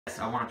Yes,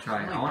 I want to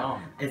try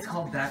it. It's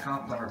called Back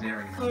Off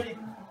Barbarian. Cody.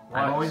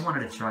 I've always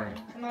wanted to try it.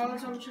 No,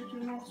 let's have a check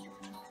your nose.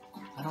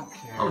 I don't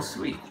care. Oh,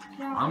 sweet.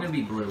 Yeah. I'm gonna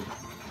be blue.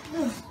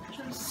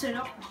 Try to sit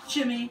up,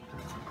 Jimmy.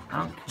 I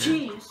don't care.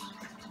 Jeez.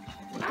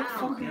 What the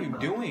fuck are you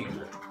doing?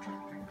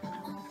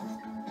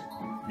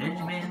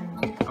 Ninja Man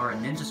or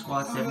Ninja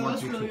Squad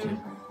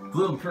 71322.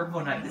 Blue and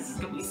purple night. This is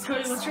gonna be so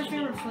Cody, what's your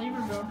favorite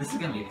flavor, though? This is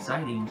gonna be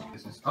exciting.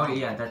 Oh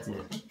yeah, that's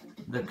it.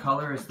 The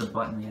color is the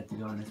button you have to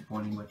go and it's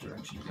pointing what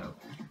direction to go.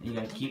 And you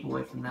gotta keep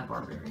away from that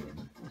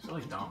barbarian. It's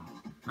really dumb.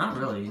 Not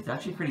really. It's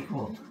actually pretty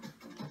cool.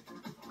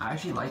 I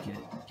actually like it.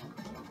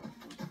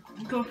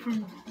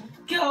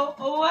 Go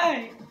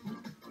away!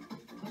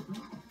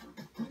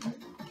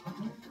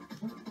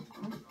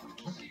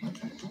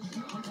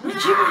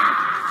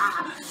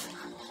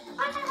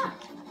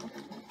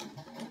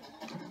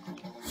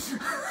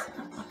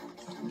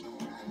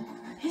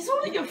 He's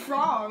holding a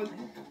frog.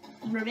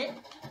 Ribbit.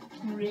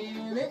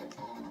 Ribbit.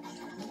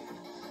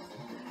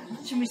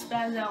 Jimmy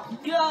spaz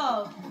out.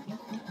 Go!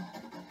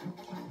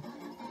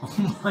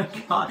 Oh my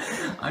god,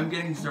 I'm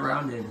getting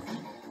surrounded.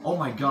 Oh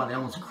my god, they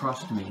almost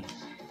crushed me.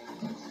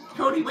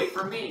 Cody, wait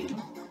for me!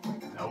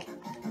 Nope.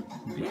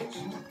 Bitch.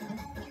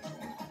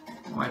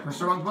 Oh, I pressed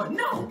the wrong button.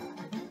 No!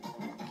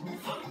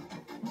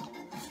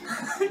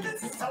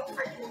 This is so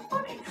freaking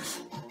funny.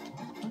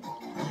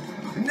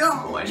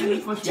 No, I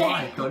didn't push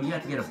Y, Cody. You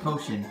have to get a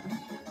potion.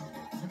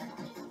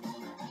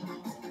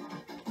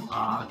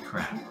 Ah,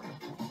 crap.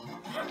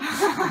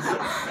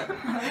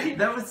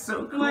 That was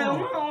so cool. Wait, I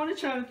want to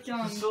try with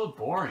John. It's so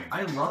boring.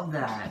 I love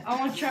that. I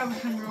want to try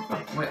with him real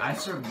quick. Wait, I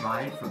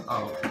survived for.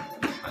 Oh.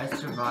 I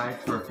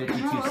survived for 52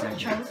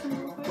 seconds.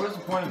 What is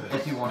the point of this?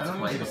 If you want to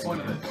play this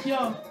game.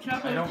 Yo, can I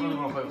play I don't with really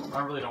you? want to play.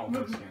 I really don't want to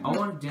play this game. I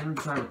want Dan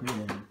to try with me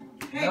then.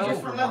 Hey, No,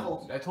 just for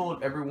levels. I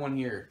told everyone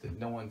here that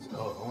no one's.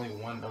 Only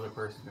one other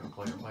person's gonna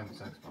play. We're playing this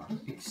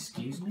Xbox.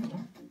 Excuse me?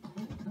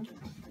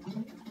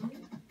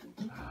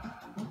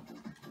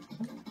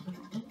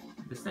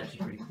 This is actually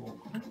pretty cool.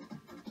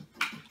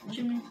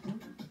 Jimmy,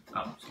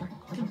 Oh, sorry.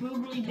 the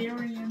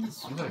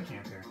Barbarians. I'm gonna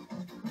camp here.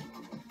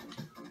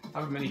 I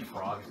have a mini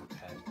frog as a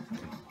pet.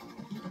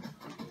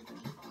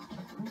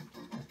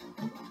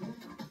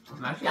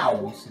 I'm actually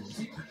a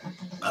nuisance.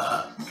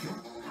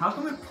 How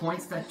come it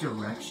points that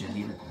direction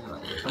even?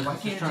 Why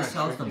can't it just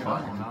tell us the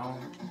button?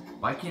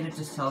 Why can't it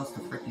just tell us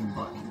the freaking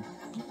button?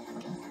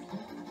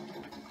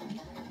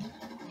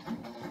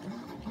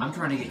 I'm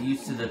trying to get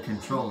used to the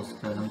controls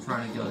because I'm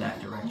trying to go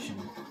that direction.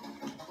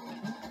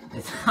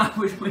 I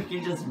wish we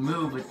could just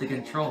move with the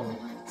control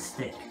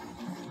stick.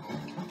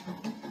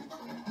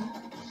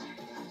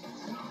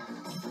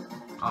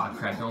 Aw,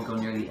 crap, don't go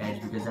near the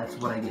edge because that's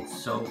what I get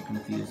so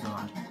confused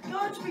on.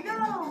 Go, Jimmy,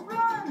 go!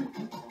 Run!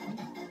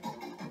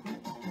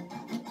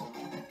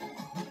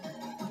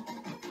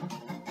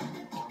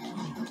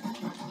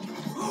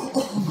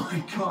 Oh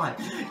my god!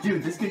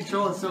 Dude, this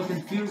control is so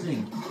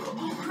confusing!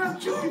 Oh crap,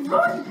 Jimmy,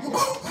 run!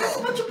 Press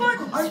a bunch of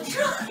buttons! I'm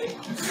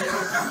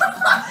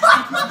trying!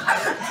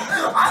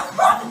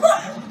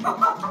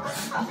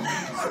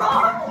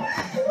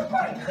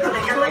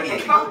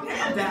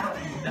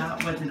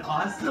 That was an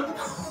awesome.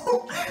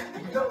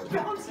 I'm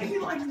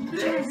bouncing like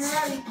this.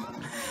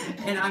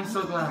 And I'm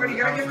so glad. Cody, you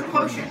gotta get the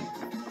potion.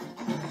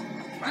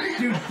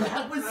 Dude,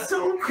 that was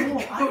so cool.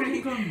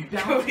 Cody, Cody,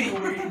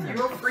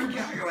 you're a freak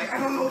out. You're like, I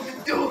don't know what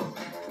to do.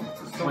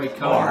 So wait,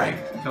 Cody.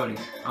 Cody,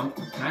 can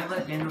I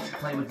let Daniel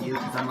play with you?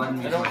 Because I'm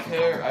letting you. I don't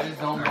care. I just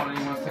don't want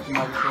anyone touching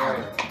my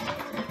chair.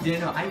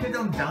 Daniel, I think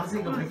I'm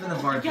bouncing away from the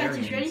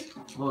barbarians. You ready?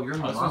 Well, you're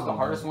in the This lava. was the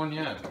hardest one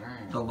yet.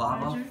 Alright. The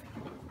lava?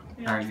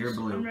 Yeah, Alright, you're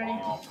blue. I'm ready.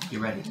 You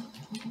ready?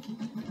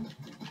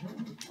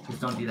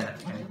 Just don't do that,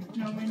 okay?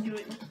 No, I'm gonna do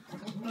it.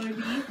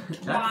 Baby.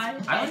 I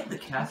like the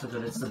castle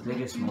because it's the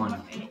biggest one.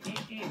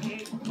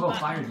 Whoa,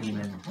 fire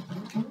demon.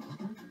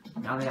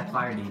 Now they have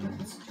fire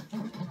demons.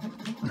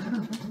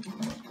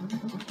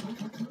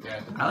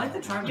 Yeah, I like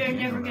to try with You're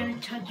Daniel, never though. gonna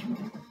touch me.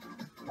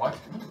 What?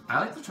 I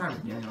like to try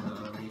with Daniel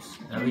though, at least.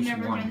 At You're least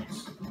never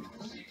once.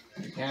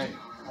 You can't.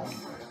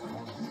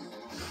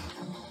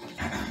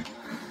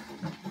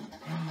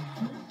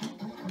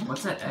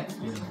 What's that X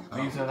do?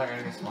 Means that they're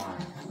gonna get smaller.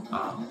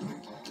 Oh.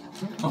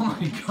 Oh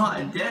my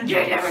god, Daniel!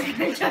 You're never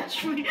gonna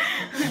touch me.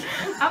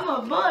 I'm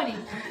a buddy.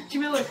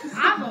 Jimmy, look,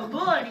 I'm a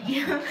buddy.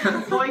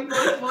 Boing,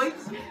 boing, boing.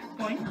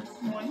 Boing,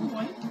 boing,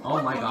 boing.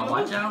 Oh my god,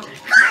 watch out!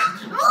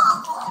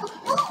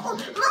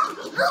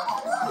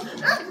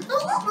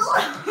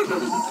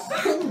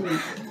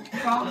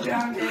 Calm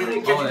down,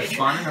 Daniel. Oh, let's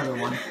spawn another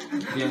one.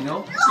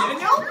 Daniel?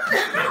 Daniel?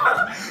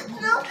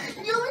 No,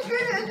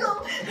 you're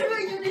go.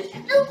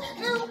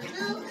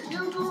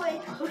 No, go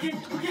away.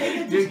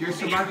 Okay. Dude, you're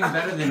surviving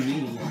better than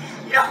me.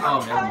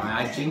 Oh, never mind.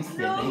 I jinxed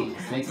it. Hey,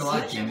 thanks a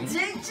lot, Jimmy.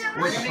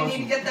 Where's the You need to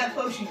potion? get that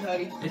potion,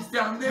 Cody. It's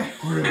down there.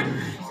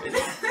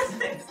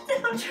 It's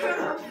down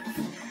there.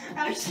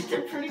 Actually,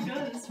 they're pretty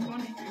good. It's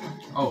funny.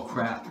 Oh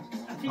crap.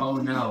 I think Oh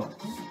no.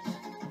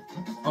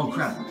 Oh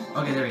crap.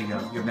 Okay, there you go.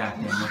 You're back,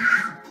 Daniel.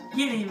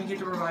 You didn't even get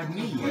to revive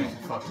me yet.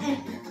 Fucking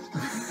idiot.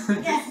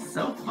 This is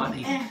so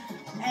funny.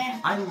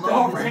 I love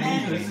Oh, this Randy,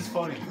 minigame. this is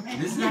funny.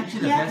 This is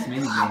actually the best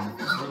minigame.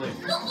 Really.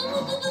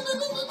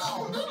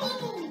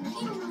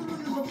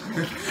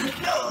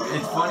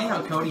 It's funny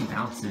how Cody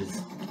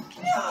bounces.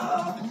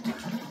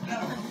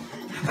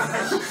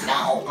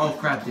 Oh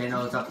crap,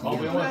 Dano, it's up to Oh,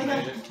 we you. almost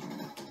made it.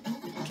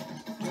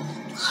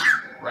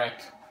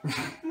 Wrecked.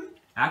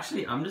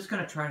 Actually, I'm just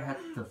gonna try to have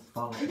to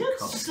follow I the got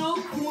color.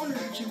 so cornered,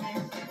 Jimmy.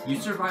 You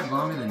survived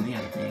longer than me, I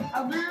think.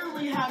 I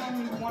literally had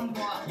only one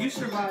block. You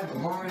survived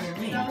longer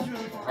than me. That was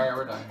really fun. Alright,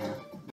 we're done here.